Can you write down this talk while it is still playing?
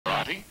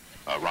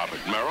Robert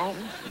Merrill,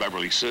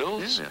 Beverly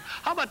Sills. Yeah.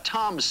 How about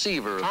Tom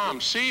Seaver?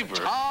 Tom Seaver?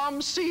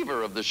 Tom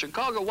Seaver of the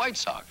Chicago White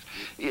Sox.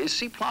 You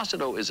see,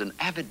 Plácido is an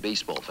avid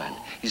baseball fan.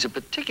 He's a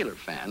particular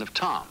fan of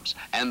Tom's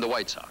and the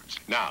White Sox.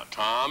 Now,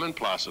 Tom and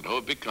Plácido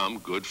have become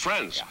good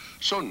friends. Yeah.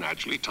 So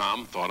naturally,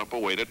 Tom thought up a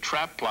way to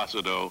trap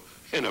Plácido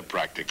in a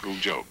practical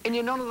joke. And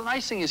you know, the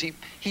nice thing is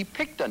he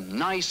picked a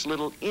nice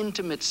little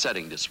intimate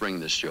setting to spring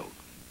this joke.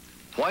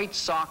 White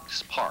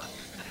Sox Park.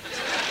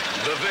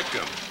 The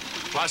victim,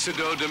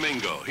 Plácido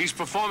Domingo. He's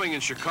performing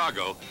in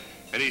Chicago,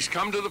 and he's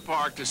come to the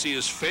park to see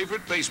his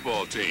favorite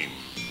baseball team.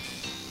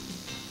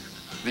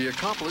 The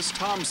accomplice,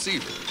 Tom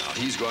Seaver. Now,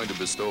 he's going to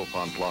bestow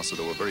upon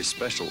Plácido a very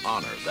special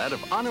honor, that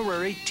of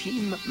honorary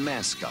team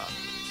mascot.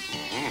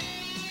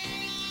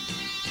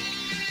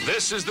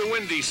 This is the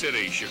Windy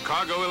City,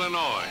 Chicago,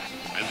 Illinois,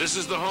 and this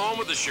is the home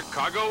of the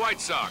Chicago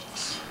White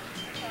Sox.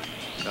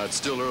 Now, it's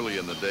still early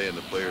in the day, and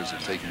the players are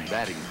taking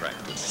batting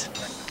practice.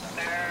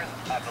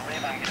 I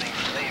believe I'm getting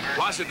Seaver.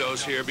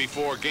 Plácido's here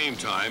before game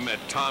time at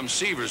Tom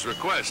Seaver's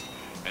request,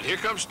 and here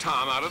comes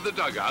Tom out of the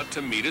dugout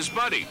to meet his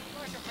buddy.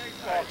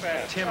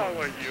 Tim, how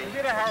are you?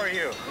 Good, how are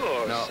you?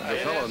 Good. Now, the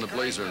fellow in the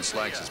blazer and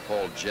slacks is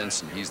Paul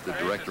Jensen. He's the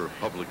director of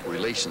public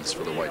relations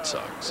for the White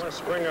Sox.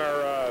 Let's bring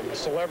our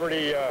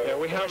celebrity.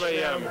 We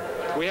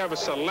have a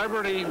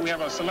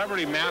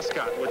celebrity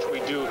mascot which we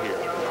do here.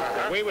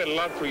 We would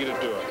love for you to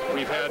do it.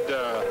 We've had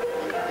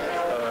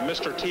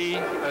Mr. T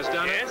has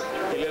done it.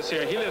 He lives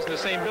here. He lives in the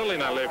same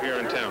building I live here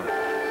in town.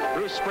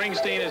 Bruce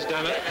Springsteen has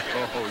done it.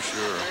 Oh,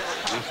 sure.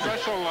 A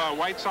special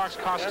White Sox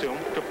costume,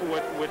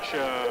 which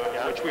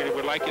we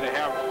would like you to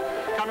have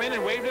come in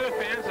and wave to the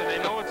fans, and they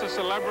know it's a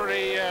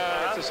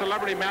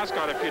celebrity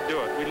mascot if you do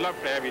it. We'd love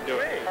to have you do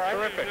it.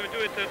 Terrific.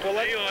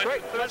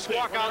 Let's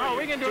walk out. Oh,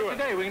 we can do it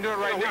today. We can do it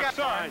right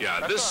now.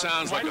 Yeah, this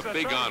sounds like a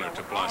big honor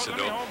to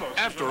Plácido.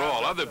 After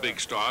all, other big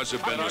stars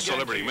have been the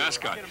celebrity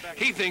mascot.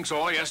 He thinks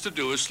all he has to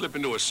do is slip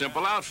into a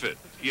simple outfit.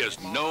 He has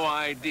no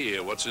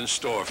idea what's in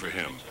store for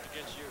him.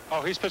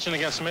 Oh, he's pitching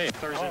against me.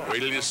 Wait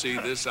till you see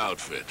this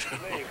outfit.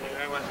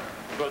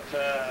 But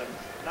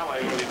now I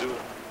really do.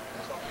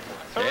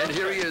 And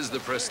here he is, the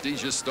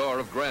prestigious star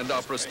of grand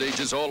opera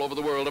stages all over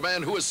the world, a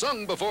man who has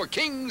sung before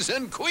kings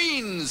and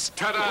queens.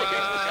 Ta-da!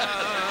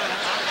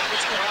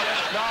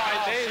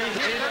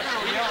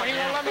 He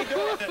won't let me do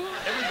it.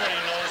 Everybody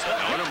knows that.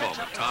 Now, in a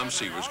moment, Tom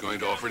Seaver's going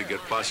to offer to get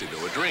Plácido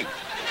a drink.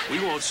 We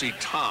won't see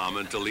Tom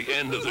until the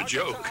end of the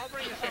joke. I'll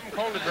bring you something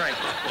cold to drink.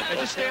 Hey,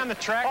 just stay on the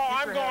track. Oh,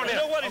 I'm going. You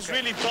know what? It's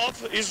really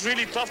tough. It's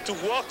really tough to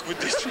walk with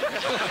this. In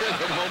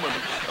a moment,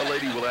 a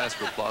lady will ask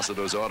for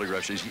Plácido's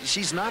autograph.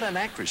 She's not an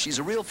actress. She's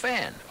a real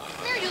fan.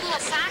 Here, you little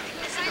sack.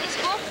 Can you sign this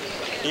book?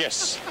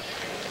 Yes.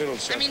 Little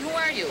sir. I mean, who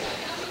are you?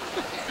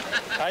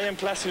 I am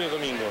Plácido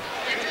Domingo.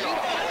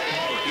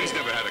 He's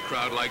never had a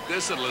crowd like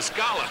this at La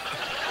Scala.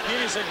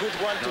 Here is a good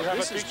one to Now, have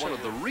this a is picture. one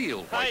of the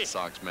real White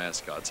Sox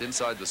mascots.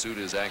 Inside the suit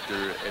is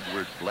actor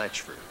Edward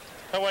Blatchford.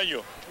 How are you?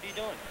 What are you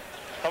doing?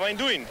 How am I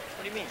doing?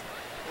 What do you mean?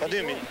 What do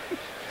you mean?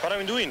 What am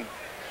I doing?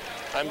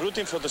 I'm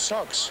rooting for the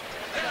Sox.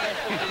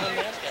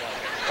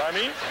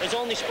 Pardon me? There's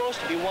only supposed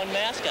to be one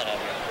mascot out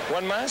here.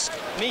 One mask?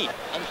 Me.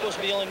 I'm supposed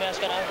to be the only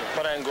mascot out here.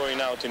 But I'm going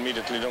out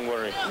immediately, don't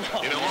worry.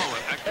 In a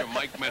moment, actor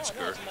Mike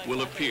Metzger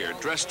will appear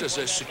dressed as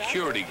a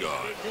security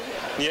guard.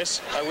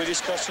 Yes? Are we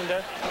discussing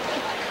that?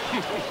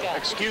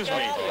 Excuse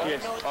me.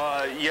 Yes.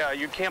 Yeah,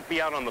 you can't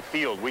be out on the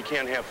field. We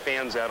can't have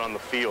fans out on the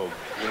field,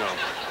 you know.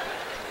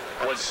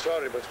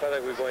 Sorry, but what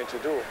are we going to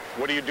do?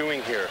 What are you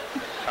doing here,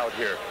 out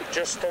here?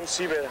 Just Tom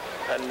Seaver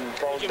and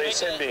Paul, they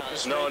sent me.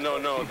 No.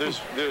 The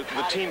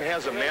team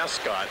has a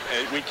mascot.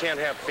 We can't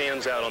have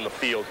fans out on the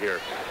field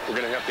here. We're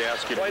going to have to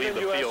ask you to Why leave don't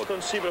the you field. ask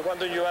Tom Seaver? Why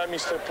don't you ask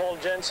Mr. Paul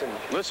Jensen?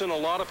 Listen, a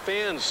lot of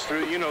fans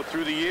through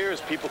the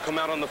years, people come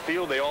out on the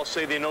field. They all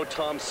say they know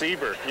Tom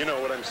Seaver. You know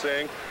what I'm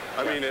saying?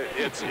 I mean,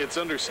 it's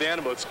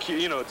understandable. It's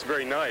cute. You know, it's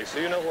very nice.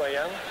 Do you know who I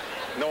am?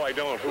 No, I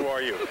don't. Who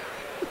are you?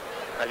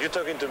 Are you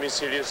talking to me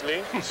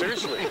seriously?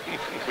 Seriously,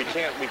 we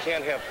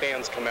can't have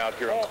fans come out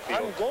here on the field.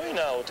 I'm going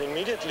out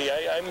immediately.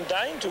 I'm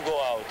dying to go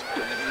out.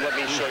 Let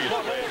me show you the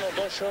way. No,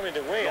 don't show me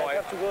the way. No, I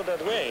have to go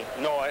that way.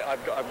 No,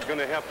 I'm going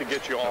to have to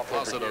get you off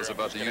over here. Plácido's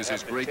about to use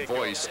his great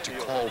voice to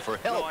call for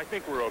help. No, I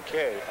think we're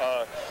okay.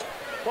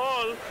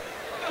 Paul!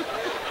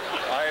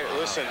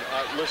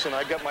 Listen,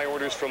 I got my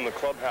orders from the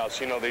clubhouse.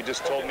 You know, they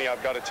just told me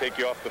I've got to take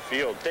you off the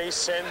field. They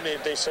sent me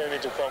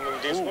to come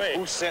this way.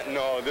 Who sent?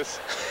 No, this.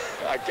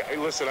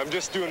 Listen, I'm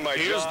just doing my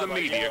Here's job. the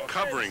media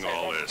covering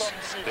all this.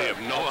 They have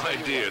no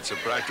idea it's a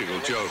practical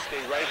joke.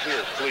 Stay right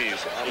here,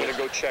 please. I'm going to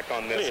go check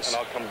on this, and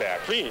I'll come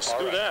back. Please, All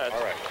do right. that.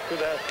 All right. Do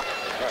that.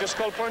 Right. Just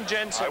call Paul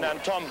Jensen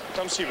and Tom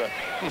Seaver.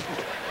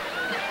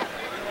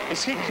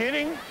 Is he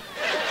kidding?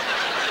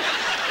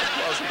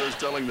 Plácido's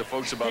telling the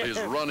folks about his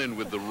run-in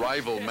with the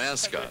rival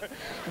mascot.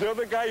 The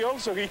other guy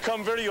also, he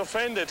come very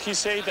offended. He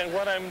said, and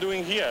what I'm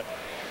doing here.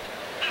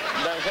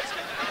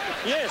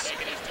 Yes.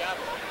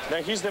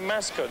 Then he's the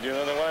mascot, you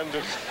know what I'm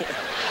doing.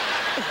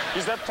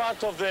 Is that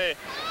part of the...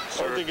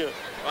 Sir,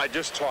 I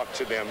just talked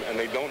to them, and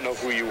they don't know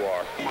who you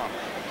are. Come on.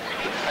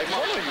 I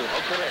follow you.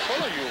 How can I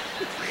follow you?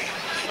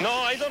 No,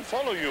 I don't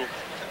follow you.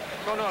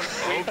 No.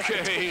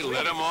 Okay,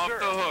 let him off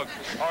the hook.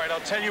 All right,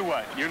 I'll tell you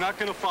what. You're not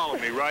going to follow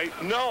me, right?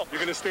 No.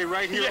 You're going to stay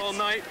right here all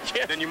night?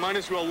 Yes. Then you might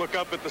as well look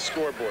up at the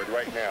scoreboard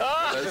right now.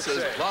 That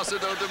says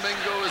Plácido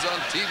Domingo is on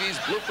TV's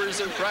Bloopers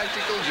and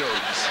Practical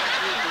Jokes.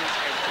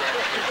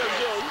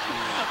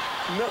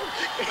 No.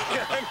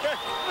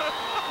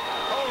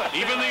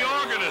 Even the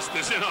organist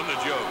is in on the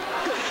joke.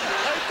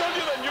 I told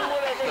you that you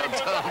would have.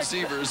 Now, Tom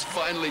Seaver's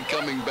finally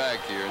coming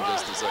back here in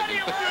just a second.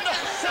 You're not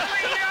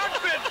selling the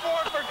outfit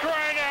for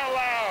crying out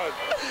loud.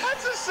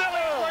 That's the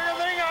silliest fucking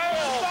thing I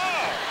ever saw.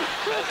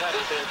 I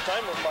had the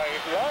time of my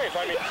life.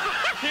 I mean,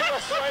 he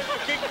was trying to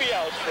kick me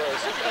out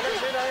first. And I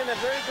said, I am a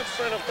very good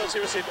friend of Tom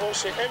Seaver. He said, oh,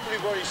 say,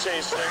 everybody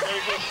says I'm a very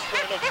good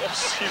friend of Tom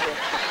Seaver.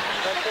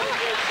 I'm very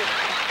good.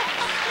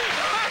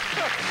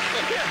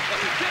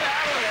 Get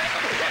out of there.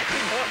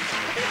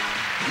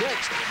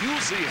 Next, you'll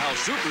see how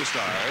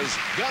superstars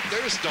got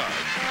their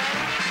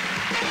start.